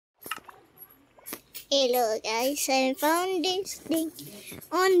Hello guys, I found this thing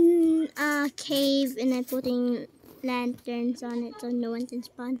on a cave and I'm putting lanterns on it so no one can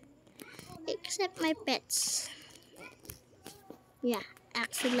spawn. Except my pets. Yeah,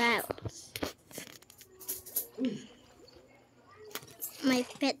 axolotls. My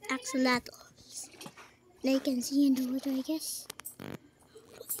pet axolotls. They can see in the water, I guess.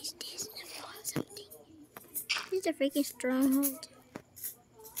 What is this? I found something. This is a freaking stronghold.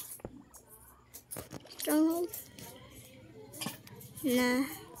 Stronghold? Nah.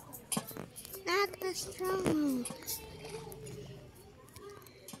 Not a stronghold.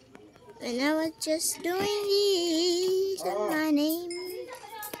 When I was just doing this and my name.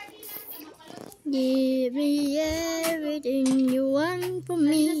 Give me everything you want from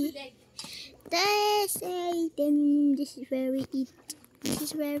me. They say then this is where we eat. This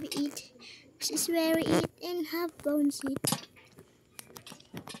is where we eat. This is where we eat and have bones eat.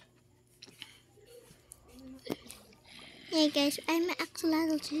 Hey guys, I'm an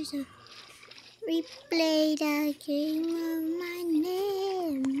axolotl too, so we play the game of my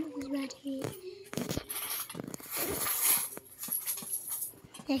name. This is right here.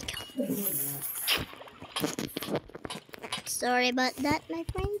 There you go. Sorry about that, my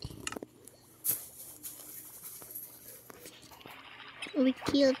friend. We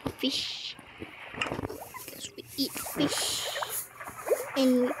kill fish because we eat fish,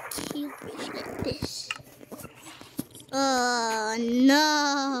 and we kill fish like this. Oh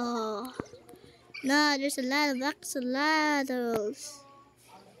no! No, there's a lot of axolotls.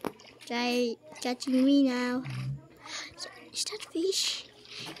 Try catching me now. Is that fish?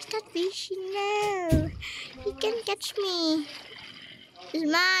 Is that fish? No! He can catch me. It's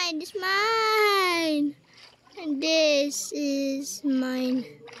mine. It's mine. And this is mine.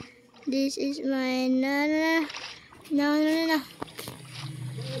 This is mine. No, no, no, no, no, no.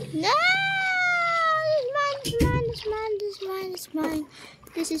 No! It's mine. It's mine. It's mine. It's mine.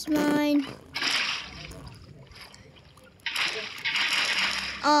 This is mine.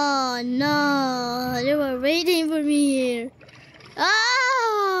 Oh no! They were waiting for me here.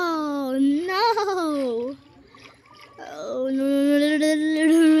 Oh no! Oh no!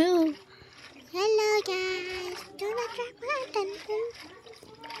 Hello guys! Don't attract my attention.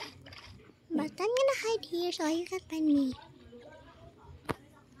 But I'm gonna hide here so you can find me.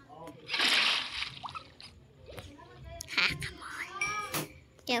 Ha! Come on!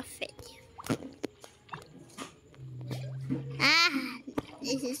 They'll fit you. Ah!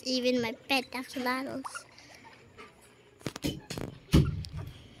 This is even my pet axolotls.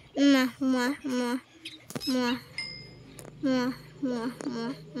 Mwah, mwah, mwah, mwah, mwah, mwah,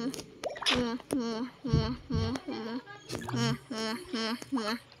 mwah, mwah, mwah, mwah, mwah, mwah, mwah, mwah, mwah,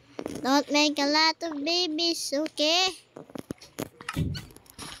 mwah. Don't make a lot of babies, okay?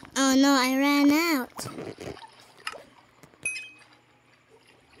 Oh no, I ran out.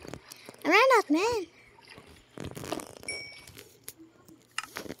 I ran out, man.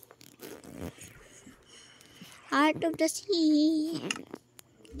 Heart of the sea.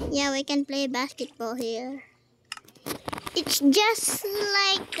 Yeah, we can play basketball here. It's just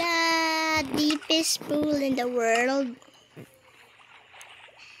like the deepest pool in the world.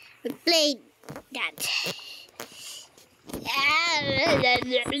 We played that.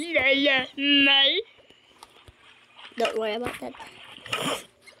 Don't worry about that.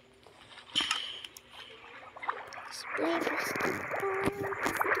 Let's play basketball.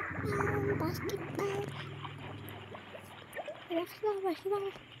 Basketball. Let's play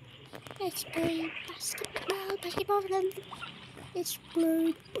basketball. Let's play basketball. Let's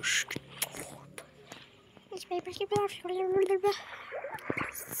play basketball. Let's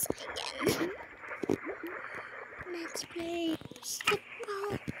play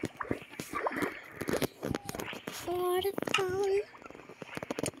basketball. Basketball.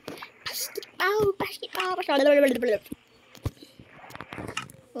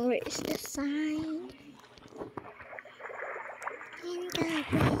 Where is the sign?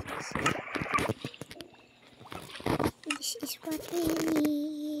 This is what we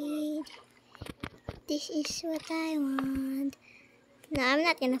need. This is what I want. No, I'm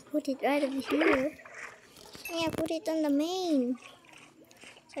not gonna put it right over here. Yeah, put it on the main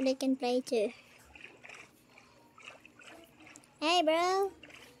so they can play too. Hey, bro.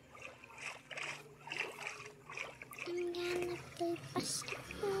 I'm gonna play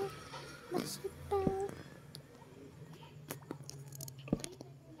basketball. Basketball.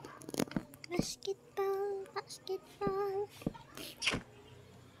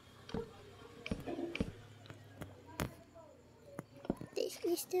 This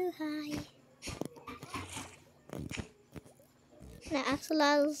is too high. The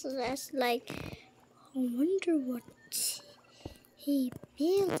axolotls is like I wonder what he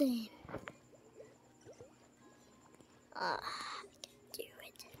building. I can do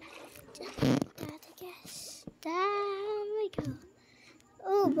it. Just like that, I guess. Down we go.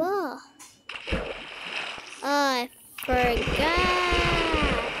 Oh, ball. Oh, I forgot.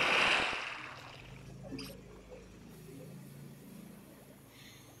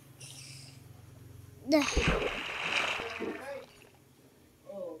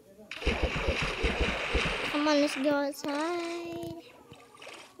 Come on, let's go outside.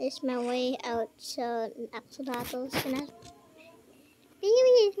 This is my way out, so Axolotls cannot be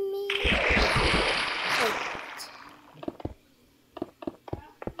with me.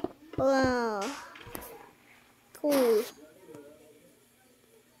 Wow, cool.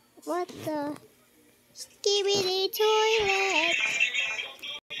 What the? Skibidi toilet.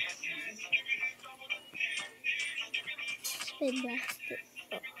 Spin blasted.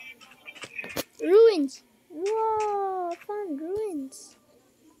 Oh. Ruins. Whoa, found ruins.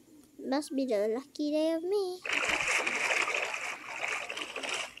 Must be the lucky day of me.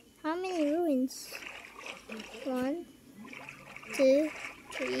 How many ruins? 1, 2,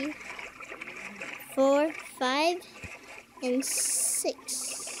 3, 4, 5, and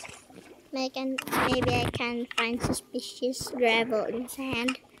 6. Maybe I can find suspicious gravel in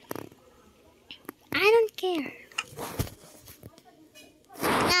sand. I don't care.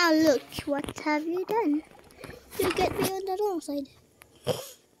 Now look, what have you done? You get me on the wrong side.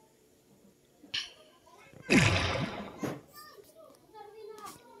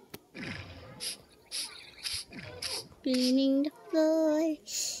 Cleaning the floor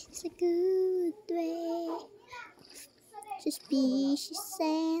is a good way. Suspicious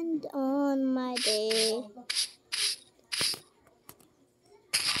sand on my day.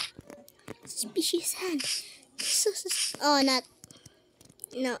 Suspicious sand. Oh, not.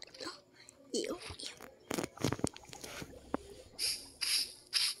 No. Ew.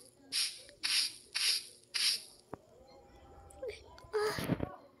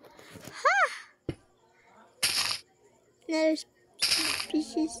 Another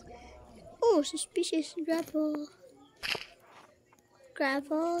suspicious. Oh, suspicious gravel.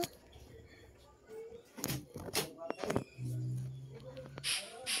 Gravel.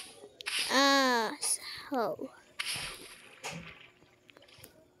 Ah, so.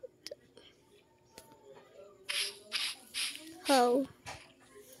 Ho.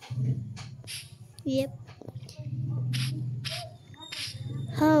 Yep.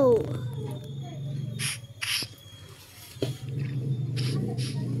 Ho.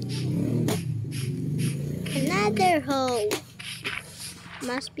 Another hoe.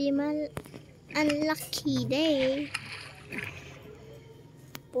 Must be my unlucky day.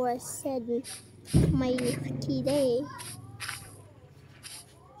 Or I said my lucky day.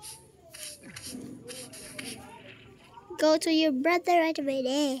 Go to your brother right away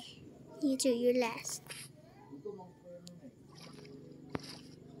there. You do your last.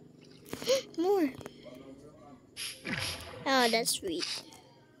 More. Oh, that's sweet.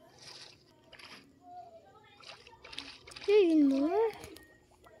 Even more?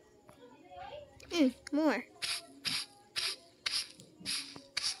 More.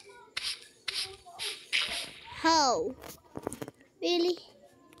 How? Really?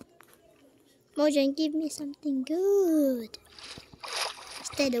 Mojang, give me something good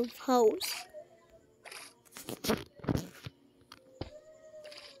instead of hoes.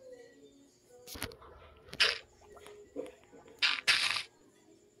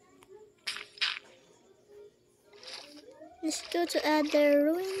 Let's go to other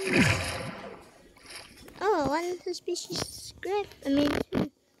ruins. Oh, one suspicious scrap. I mean,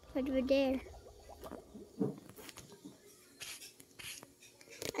 over there.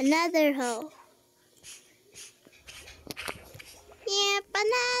 Another hole. Yep,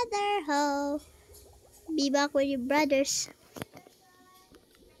 another hole. Be back with your brothers.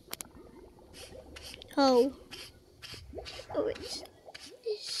 Ho. Oh, it's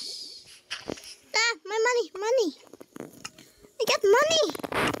this. Ah, my money. I got money.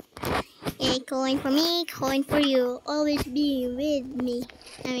 A coin for me, coin for you. Always be with me.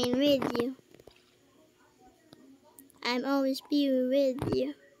 I mean, with you. I'm always be with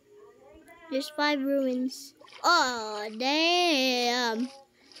you. There's 5 ruins. Oh, damn.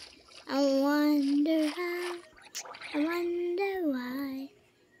 I wonder how. I wonder why.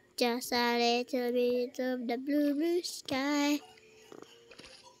 Just a little bit of the blue sky.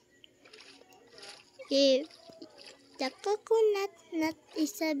 If the coconut nut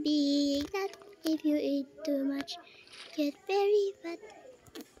is a big nut, if you eat too much, get very fat.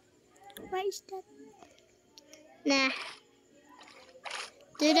 Why is that? Nah.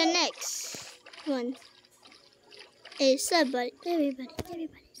 Do the next. One. Hey, somebody, everybody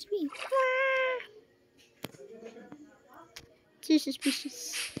scream. Too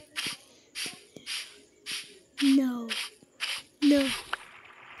suspicious. No.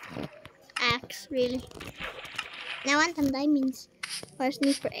 Axe, really. I want some diamonds. Or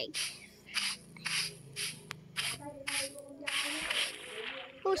sneaker egg.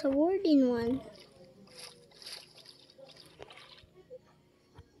 Oh, it's a warden one.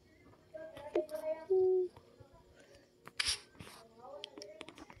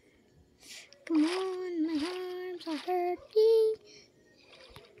 Come on, my arms are hurting.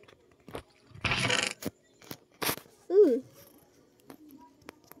 Ooh.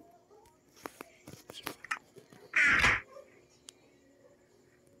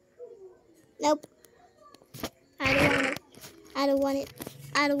 Nope. I don't want it.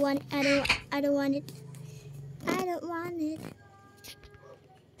 I don't want it. I don't want it. I don't want it. I don't want it.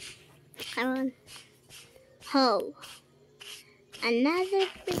 Come on. Hoe. Another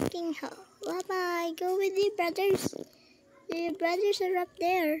freaking hoe. Bye-bye. Go with your brothers. Your brothers are up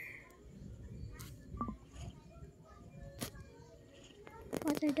there.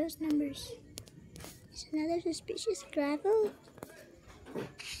 What are those numbers? Is another suspicious gravel?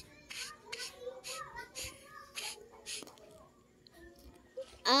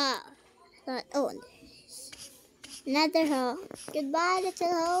 Ah, oh, another hoe. Goodbye, little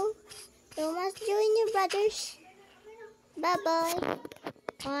hoe. You must join your brothers. Bye-bye.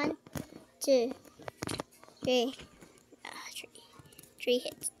 1, 2, 3. Three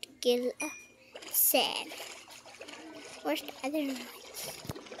hits to kill a sand. Where's the other one?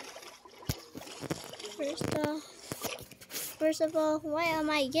 First of all, why am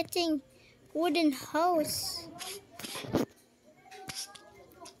I getting wooden hoes?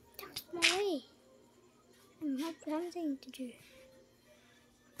 Out my way. I have something to do.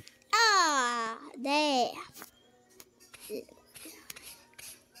 Ah, there. Hey!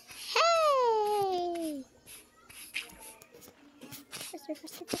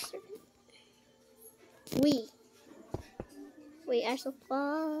 Faster. We are so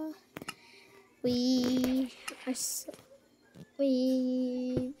far. We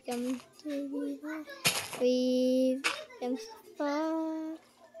come so far.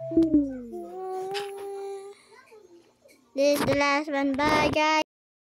 This is the last one. Bye, guys.